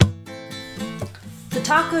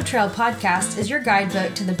Taco Trail podcast is your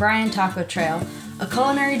guidebook to the Bryan Taco Trail, a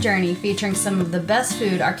culinary journey featuring some of the best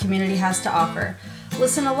food our community has to offer.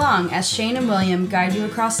 Listen along as Shane and William guide you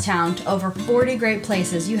across town to over 40 great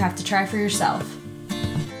places you have to try for yourself.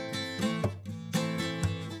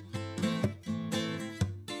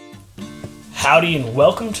 Howdy and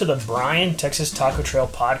welcome to the Bryan, Texas Taco Trail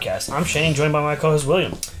podcast. I'm Shane, joined by my co-host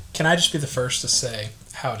William. Can I just be the first to say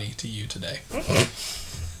howdy to you today?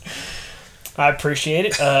 I appreciate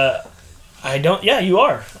it. I don't. Yeah, you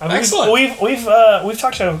are. I mean, Excellent. We've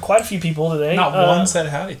talked to quite a few people today. Not one said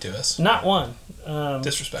howdy to us. Not one.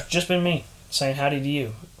 Disrespect. Just been me saying howdy to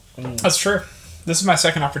you. That's true. This is my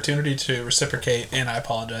second opportunity to reciprocate, and I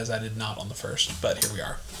apologize I did not on the first, but here we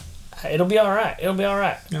are. It'll be all right.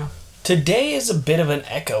 Yeah. Today is a bit of an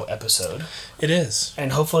echo episode. It is.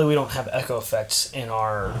 And hopefully we don't have echo effects in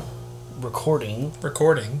our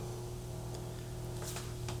recording.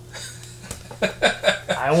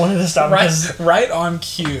 I wanted to stop right on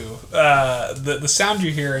cue. The sound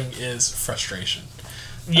you're hearing is frustration.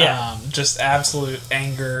 Yeah. Just absolute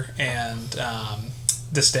anger and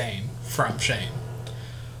disdain from Shane.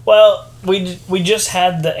 Well, we just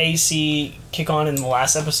had the AC kick on in the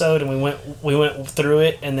last episode, and we went through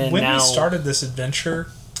it, and then when we started this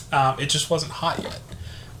adventure, it just wasn't hot yet.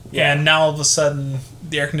 Yeah. And now all of a sudden,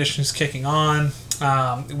 the air conditioning's kicking on.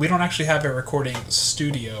 We don't actually have a recording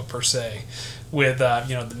studio per se, with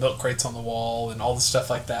the milk crates on the wall and all the stuff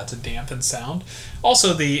like that to dampen sound.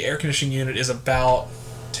 Also, the air conditioning unit is about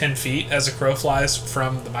 10 feet as a crow flies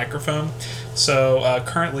from the microphone. So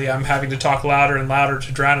currently I'm having to talk louder and louder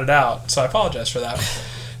to drown it out. So I apologize for that.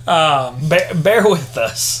 Bear with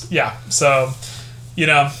us. Yeah. So,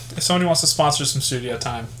 if somebody wants to sponsor some studio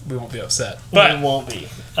time, we won't be upset. But we won't be.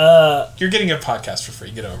 You're getting a podcast for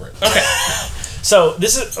free. Get over it. Okay. So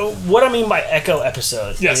this is what I mean by echo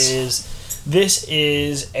episode. Yes. This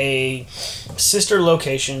is a sister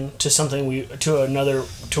location to something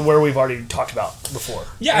to where we've already talked about before.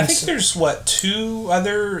 Yeah, I think there's two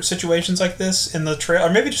other situations like this in the trail, or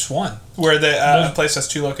maybe just one, where the place has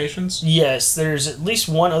two locations. Yes, there's at least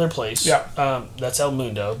one other place. Yeah. That's El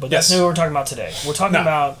Mundo, but that's not what we're talking about today. We're talking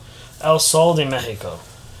about El Sol de Mexico.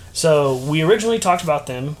 So we originally talked about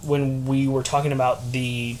them when we were talking about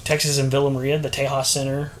the Texas and Villa Maria, the Tejas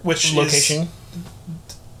Center location.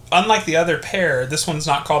 Unlike the other pair, this one's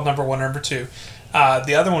not called number 1 or number 2.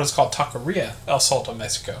 The other one is called Taqueria El Sol de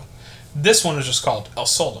Mexico. This one is just called El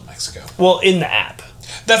Sol de Mexico. Well, in the app.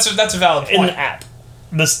 That's a valid point. In the app.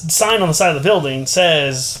 The sign on the side of the building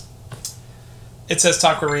says... It says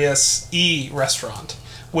Taqueria's E Restaurant,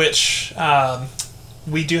 which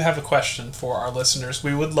we do have a question for our listeners.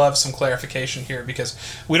 We would love some clarification here because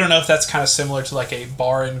we don't know if that's kind of similar to like a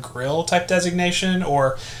bar and grill type designation,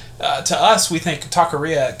 or to us, we think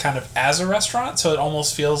Taqueria kind of as a restaurant, so it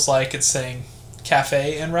almost feels like it's saying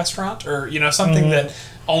cafe and restaurant, or something that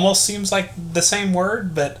almost seems like the same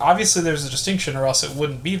word, but obviously there's a distinction or else it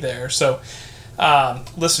wouldn't be there. So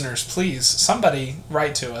listeners, please, somebody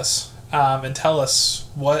write to us and tell us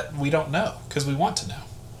what we don't know, because we want to know.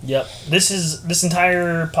 Yep. This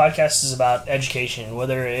entire podcast is about education,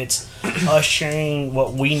 whether it's us sharing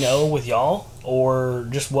what we know with y'all, or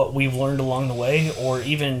just what we've learned along the way, or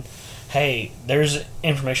even, hey, there's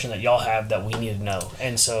information that y'all have that we need to know.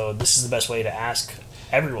 And so this is the best way to ask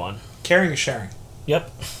everyone. Caring is sharing.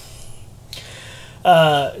 Yep.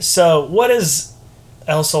 So what does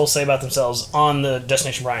El Sol say about themselves on the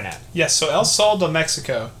Destination Bryan app? Yes, so El Sol de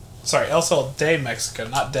Mexico,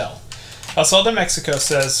 not Del. El Sol de Mexico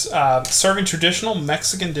says, serving traditional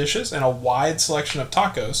Mexican dishes and a wide selection of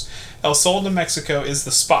tacos, El Sol de Mexico is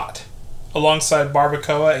the spot. Alongside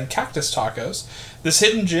barbacoa and cactus tacos, this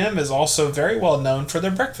hidden gem is also very well known for their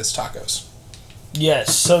breakfast tacos.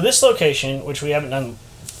 Yes, so this location, which we haven't done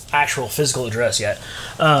actual physical address yet,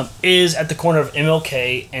 is at the corner of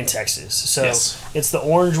MLK and Texas. So It's the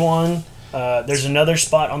orange one. There's another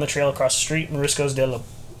spot on the trail across the street, Mariscos de la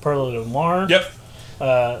Perla del Mar. Yep.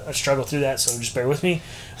 I struggled through that, so just bear with me.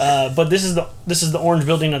 But this is the orange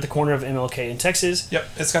building at the corner of MLK in Texas. Yep,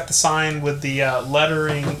 it's got the sign with the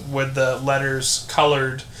lettering with the letters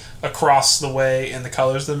colored across the way in the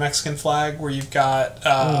colors of the Mexican flag, where you've got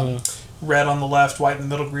red on the left, white in the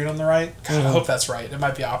middle, green on the right. God, I hope that's right. It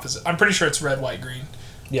might be opposite. I'm pretty sure it's red, white, green.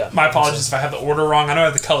 Yeah. My apologies if I have the order wrong. I know I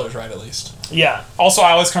have the colors right at least. Yeah. Also,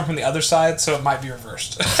 I always come from the other side, so it might be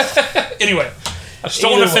reversed. Anyway. I just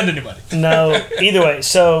don't want to offend anybody. No, either way.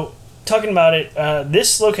 So, talking about it,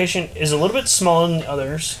 this location is a little bit smaller than the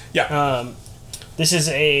others. Yeah. This is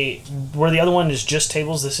where the other one is just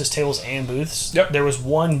tables, this is tables and booths. Yep. There was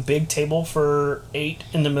one big table for 8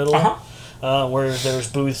 in the middle. where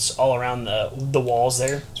there's booths all around the walls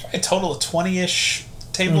there. It's probably a total of 20-ish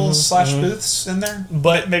tables / booths in there,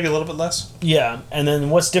 but maybe a little bit less. Yeah, and then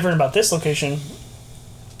what's different about this location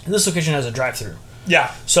has a drive-through.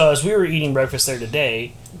 Yeah. So as we were eating breakfast there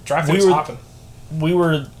today, Drive-through's hopping. We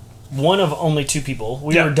were one of only 2 people.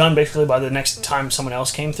 We were done basically by the next time someone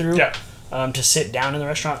else came through to sit down in the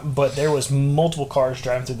restaurant, but there was multiple cars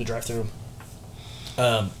driving through the drive-through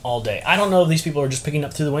all day. I don't know if these people are just picking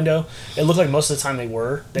up through the window. It looked like most of the time they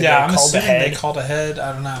were. I'm assuming they called ahead.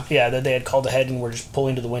 I don't know. Yeah, that they had called ahead and were just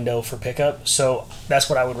pulling to the window for pickup. So that's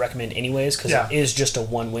what I would recommend anyways, because it is just a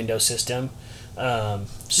one-window system.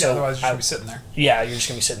 So otherwise you're going to be sitting there. Yeah, you're just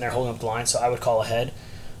going to be sitting there holding up the line, so I would call ahead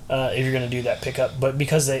if you're going to do that pickup. But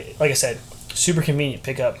because they, like I said, super convenient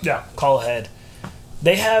pickup, call ahead.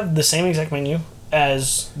 They have the same exact menu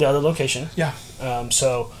as the other location. Yeah.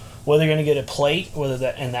 So whether you're going to get a plate,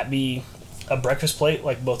 that be a breakfast plate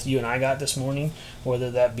like both you and I got this morning,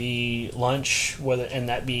 whether that be lunch, and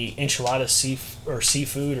that be enchiladas,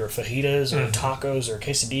 seafood, or fajitas, or tacos, or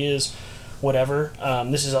quesadillas, whatever.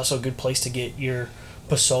 This is also a good place to get your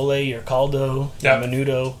pozole, your caldo, your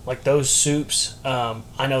menudo, like those soups.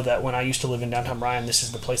 I know that when I used to live in downtown Bryan, this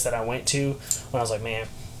is the place that I went to when I was like, man,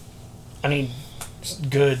 I need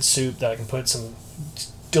good soup that I can put some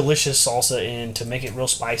delicious salsa in to make it real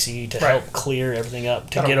spicy, to help clear everything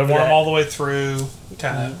up, to get over warm that, all the way through,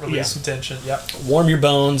 kind of release some tension. Warm your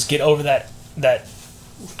bones, get over that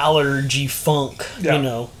allergy funk,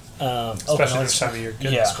 especially this time of year.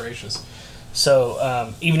 Goodness gracious.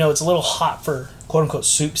 So even though it's a little hot for quote unquote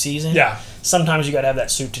soup season, sometimes you got to have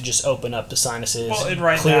that soup to just open up the sinuses, and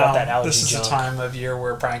right clear now out that allergy this is junk. the time of year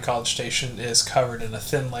where Bryan College Station is covered in a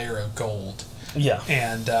thin layer of gold. Yeah.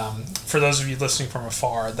 And for those of you listening from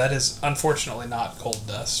afar, that is unfortunately not gold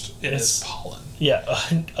dust. It is pollen. Yeah,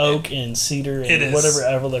 oak and cedar and whatever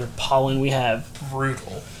other pollen we have.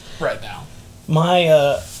 Brutal right now.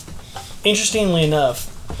 My, interestingly enough,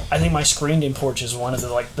 I think my screened-in porch is one of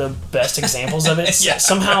the best examples of it.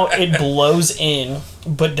 Somehow it blows in,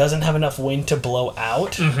 but doesn't have enough wind to blow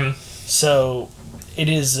out. So it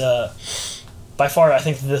is by far, I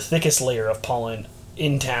think, the thickest layer of pollen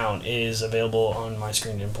in town is available on my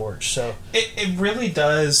screened-in porch. So it really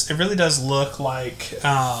does. It really does look like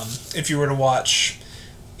if you were to watch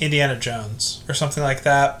Indiana Jones or something like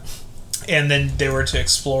that, and then they were to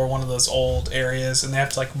explore one of those old areas, and they have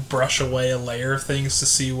to brush away a layer of things to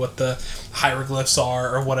see what the hieroglyphs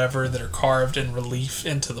are or whatever that are carved in relief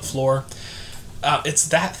into the floor. It's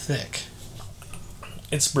that thick.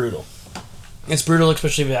 It's brutal. It's brutal,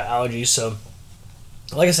 especially if you have allergies. So,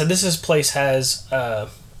 like I said, this place has the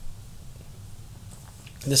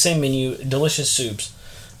same menu, delicious soups.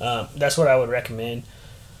 That's what I would recommend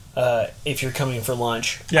if you're coming for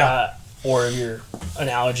lunch. Or if you're an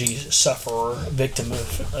allergy sufferer, victim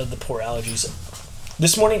of the poor allergies.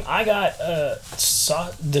 This morning I got the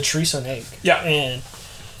chorizo and egg. And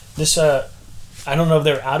this, I don't know if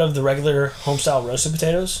they're out of the regular homestyle roasted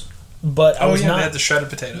potatoes, but they had the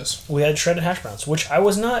shredded potatoes. We had shredded hash browns, which I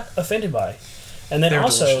was not offended by. And then They're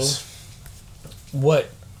also, delicious. What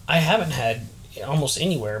I haven't had almost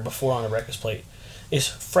anywhere before on a breakfast plate is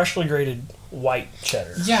freshly grated white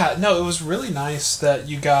cheddar. Yeah, no, it was really nice that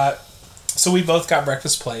you got. So we both got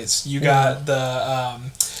breakfast plates. You got the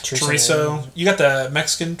chorizo. You got the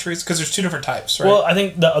Mexican chorizo because there's 2 different types, right? Well, I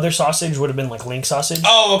think the other sausage would have been like link sausage.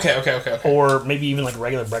 Oh, okay. Or maybe even like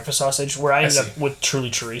regular breakfast sausage, where I ended up with truly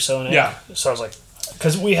chorizo in it. Yeah. So I was like,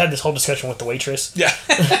 because we had this whole discussion with the waitress. Yeah.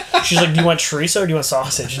 She's like, "Do you want chorizo or do you want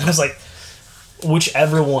sausage?" And I was like,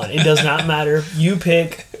 "Whichever one. It does not matter. You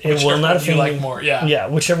pick. It will not offend you. Like more. Yeah. Yeah.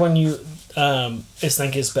 Whichever one you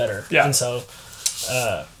think is better." Yeah. And so.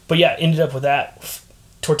 But yeah, ended up with that.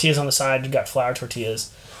 Tortillas on the side, got flour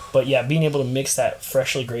tortillas. But yeah, being able to mix that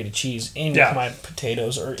freshly grated cheese in with my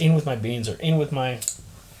potatoes, or in with my beans, or in with my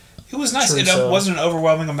It was nice. chorizo. It wasn't an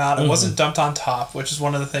overwhelming amount. It wasn't dumped on top, which is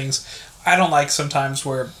one of the things I don't like sometimes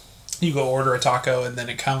where you go order a taco and then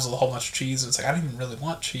it comes with a whole bunch of cheese and it's like, I don't even really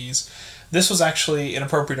want cheese. This was actually an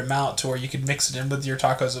appropriate amount to where you could mix it in with your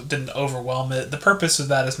tacos. It didn't overwhelm it. The purpose of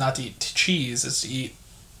that is not to eat cheese, it's to eat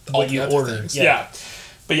all the other things. Yeah.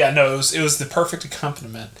 But yeah, no, it was the perfect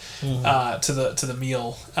accompaniment to the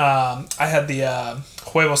meal. I had the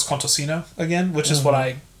huevos con tocino again, which is what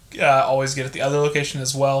I always get at the other location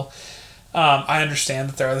as well. I understand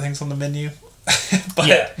that there are other things on the menu,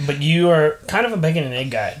 but you are kind of a bacon and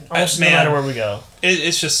egg guy. Almost no matter where we go,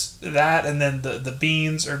 it's just that, and then the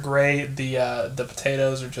beans are great. The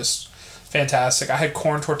potatoes are just fantastic. I had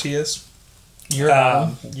corn tortillas.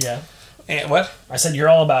 Yeah. And what? I said you're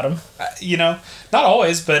all about them. You know, not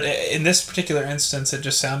always, but in this particular instance, it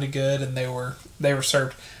just sounded good, and they were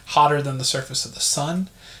served hotter than the surface of the sun.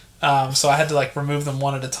 So I had to like remove them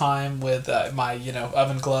one at a time with my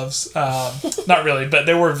oven gloves. Not really, but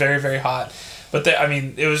they were very, very hot. But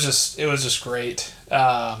it was just great.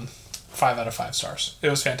 5 out of 5 stars. It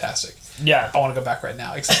was fantastic. Yeah. I want to go back right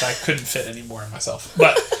now, except I couldn't fit any more in myself.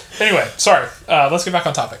 But anyway, sorry. Let's get back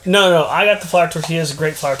on topic. No, I got the flour tortillas,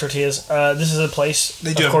 great flour tortillas. This is a place...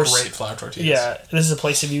 They do have great flour tortillas. Yeah, this is a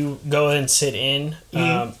place if you go and sit in,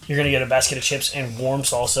 you're going to get a basket of chips and warm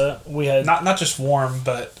salsa. We had... Not just warm,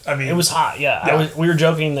 but, I mean... It was hot, yeah. We were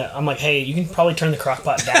joking that, I'm like, hey, you can probably turn the crock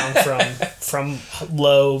pot down from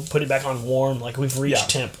low, put it back on warm. Like, we've reached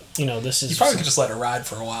temp. This is... You probably could just let it ride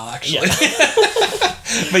for a while, actually. Yeah.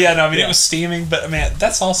 But yeah, no, it was steaming. But, man,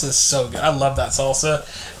 that salsa is so good. I love that salsa.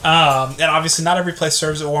 And obviously, not every place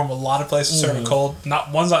serves it warm. A lot of places serve it cold.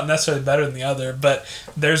 One's not necessarily better than the other, but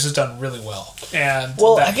theirs is done really well. And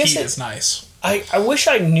that heat is nice. I wish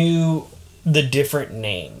I knew the different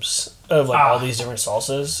names of all these different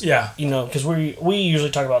salsas. Yeah. Because we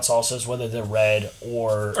usually talk about salsas, whether they're red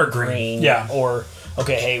or green. Yeah. Or,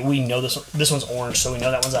 okay, hey, we know this one's orange, so we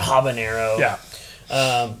know that one's a habanero.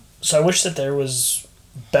 Yeah. So I wish that there was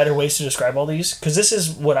better ways to describe all these, because this is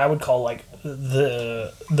what I would call like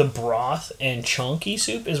the broth and chunky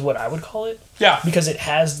soup is what I would call it. Yeah. Because it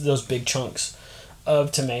has those big chunks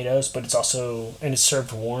of tomatoes, but it's also, and it's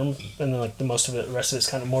served warm, and then like the rest of it's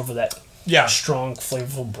kind of more of that strong,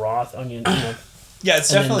 flavorful broth, onion. Yeah, it's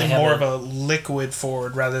definitely more of a liquid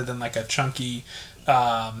forward rather than like a chunky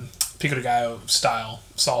pico de gallo style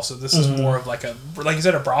salsa. This is more of like you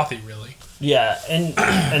said, a brothy, really. Yeah, and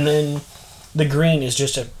then the green is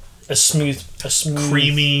just a smooth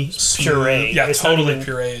creamy puree. Yeah, it's totally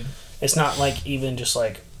pureed. It's not like even just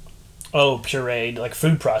like pureed like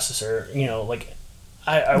food processor. Like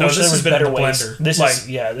I wish there was better ways. Blender.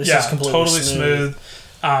 This is completely totally smooth.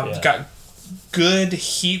 Got good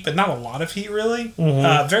heat, but not a lot of heat really.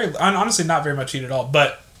 Honestly, not very much heat at all,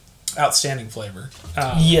 but outstanding flavor.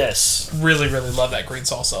 Yes, really, really love that green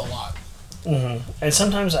salsa a lot. And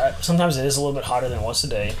sometimes it is a little bit hotter than it was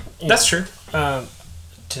today. That's true.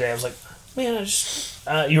 Today I was like, man, I just...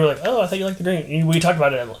 you were like, oh, I thought you liked the green. We talked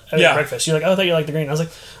about it at breakfast. You're like, oh, I thought you liked the green. I was like,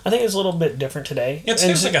 I think it's a little bit different today.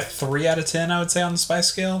 It's like a 3 out of 10, I would say, on the spice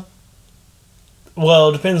scale. Well,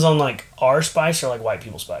 it depends on like our spice or like white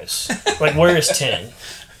people's spice. Like, where is 10?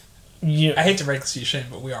 I hate to break this to you, Shane,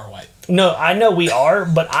 but we are white. No, I know we are,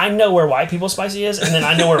 but I know where white people's spicy is, and then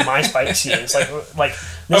I know where my spicy is. Like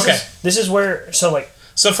this is where. So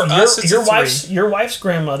for us, it's your wife's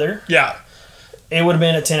grandmother. Yeah. It would have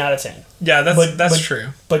been a 10 out of 10. Yeah, that's true.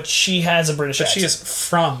 But she has a British accent. She is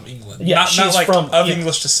from England. Yeah, not like of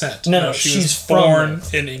English descent. No, she's born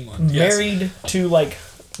in England. Married to like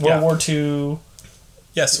World War II.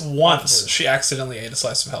 Yes, once she accidentally ate a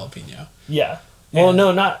slice of jalapeno. Yeah. Well,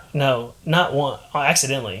 not one.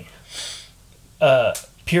 Accidentally.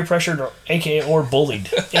 Peer pressured, or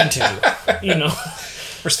bullied into,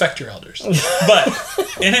 Respect your elders. But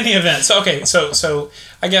in any event, so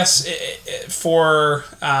I guess for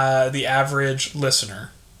the average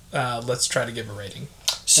listener, let's try to give a rating.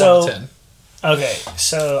 1 out of 10. Okay,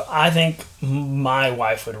 so I think my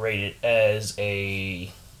wife would rate it as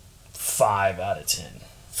a 5 out of 10.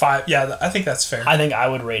 5, yeah, I think that's fair. I think I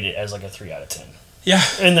would rate it as like a 3 out of 10. Yeah.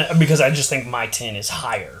 And because I just think my 10 is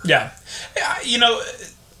higher. Yeah.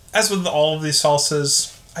 As with all of these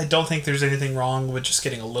salsas, I don't think there's anything wrong with just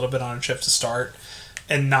getting a little bit on a chip to start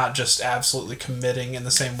and not just absolutely committing in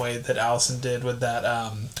the same way that Allison did with that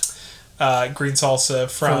green salsa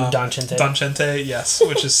from Don Chente. Don Chente, yes,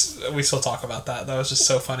 which is, we still talk about that. That was just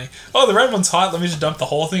so funny. Oh, the red one's hot. Let me just dump the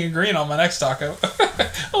whole thing of green on my next taco.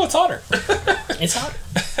 Oh, it's hotter. It's hotter.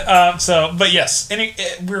 But yes,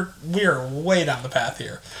 we are way down the path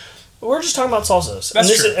here. We're just talking about salsas.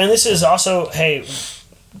 That's true. And this is also, hey,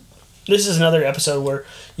 this is another episode where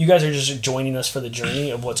you guys are just joining us for the journey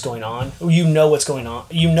of what's going on. You know what's going on.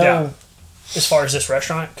 As far as this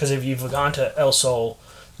restaurant, because if you've gone to El Sol,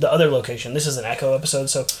 the other location, this is an Echo episode,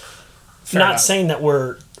 so Fair enough. Saying that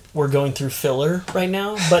we're going through filler right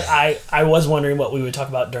now, but I was wondering what we would talk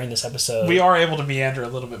about during this episode. We are able to meander a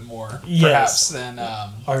little bit more, perhaps, than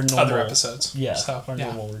our normal, other episodes. Yeah, so, our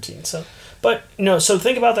normal routine. So, but so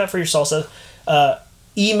think about that for your salsa.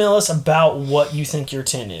 Email us about what you think your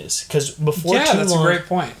 10 is, because that's a great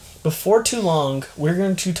point. Before too long, we're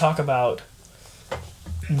going to talk about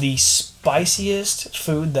the spiciest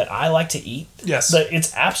food that I like to eat. Yes,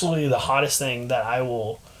 it's absolutely the hottest thing that I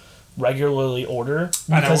will regularly order.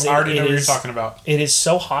 I know. I already know what you're is, talking about. It is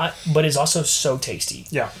so hot, but it's also so tasty.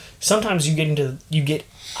 Yeah. Sometimes you get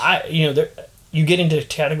into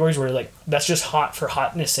categories where like that's just hot for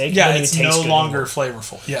hotness sake. Yeah, it it's no longer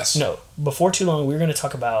flavorful. Yes. No. Before too long, we're going to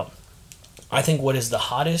talk about, I think, what is the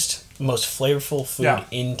hottest, most flavorful food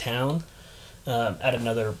in town at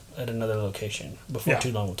another location. Before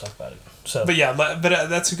too long, we'll talk about it. So, but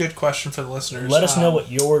that's a good question for the listeners. Let us know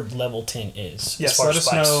what your level 10 is. Yes, let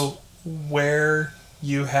us know where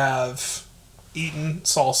you have eaten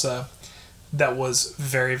salsa that was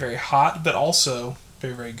very, very hot, but also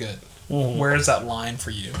very, very good. Mm-hmm. Where is that line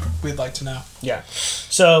for you? We'd like to know. Yeah.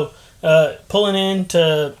 So, pulling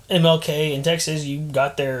into MLK in Texas, you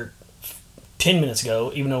got there 10 minutes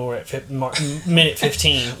ago, even though we're at minute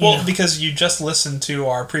 15. Well, because you just listened to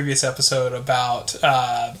our previous episode about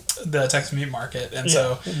the Texas Meat Market, and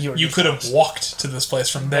so you could have walked to this place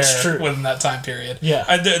from there within that time period.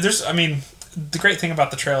 Yeah. The great thing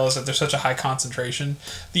about the trail is that there's such a high concentration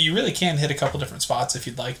that you really can hit a couple different spots if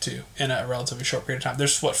you'd like to in a relatively short period of time.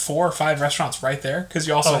 There's, 4 or 5 restaurants right there, because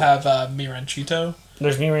you also have Mi Ranchito.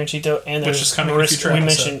 There's Mi Ranchito, and there's which is coming in a future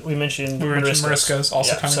episode. We mentioned Morisco's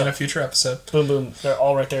also coming in a future episode. Boom, boom. They're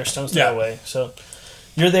all right there, stone's throw away. So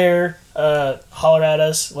you're there. Holler at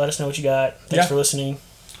us. Let us know what you got. Thanks for listening.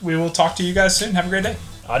 We will talk to you guys soon. Have a great day.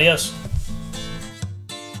 Adios.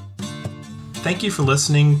 Thank you for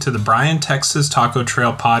listening to the Bryan, Texas Taco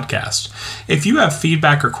Trail podcast. If you have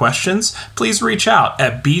feedback or questions, please reach out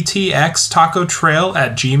at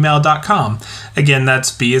btxtacotrail@gmail.com. Again,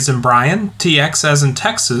 that's B as in Brian, TX as in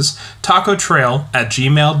Texas,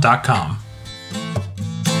 tacotrail@gmail.com.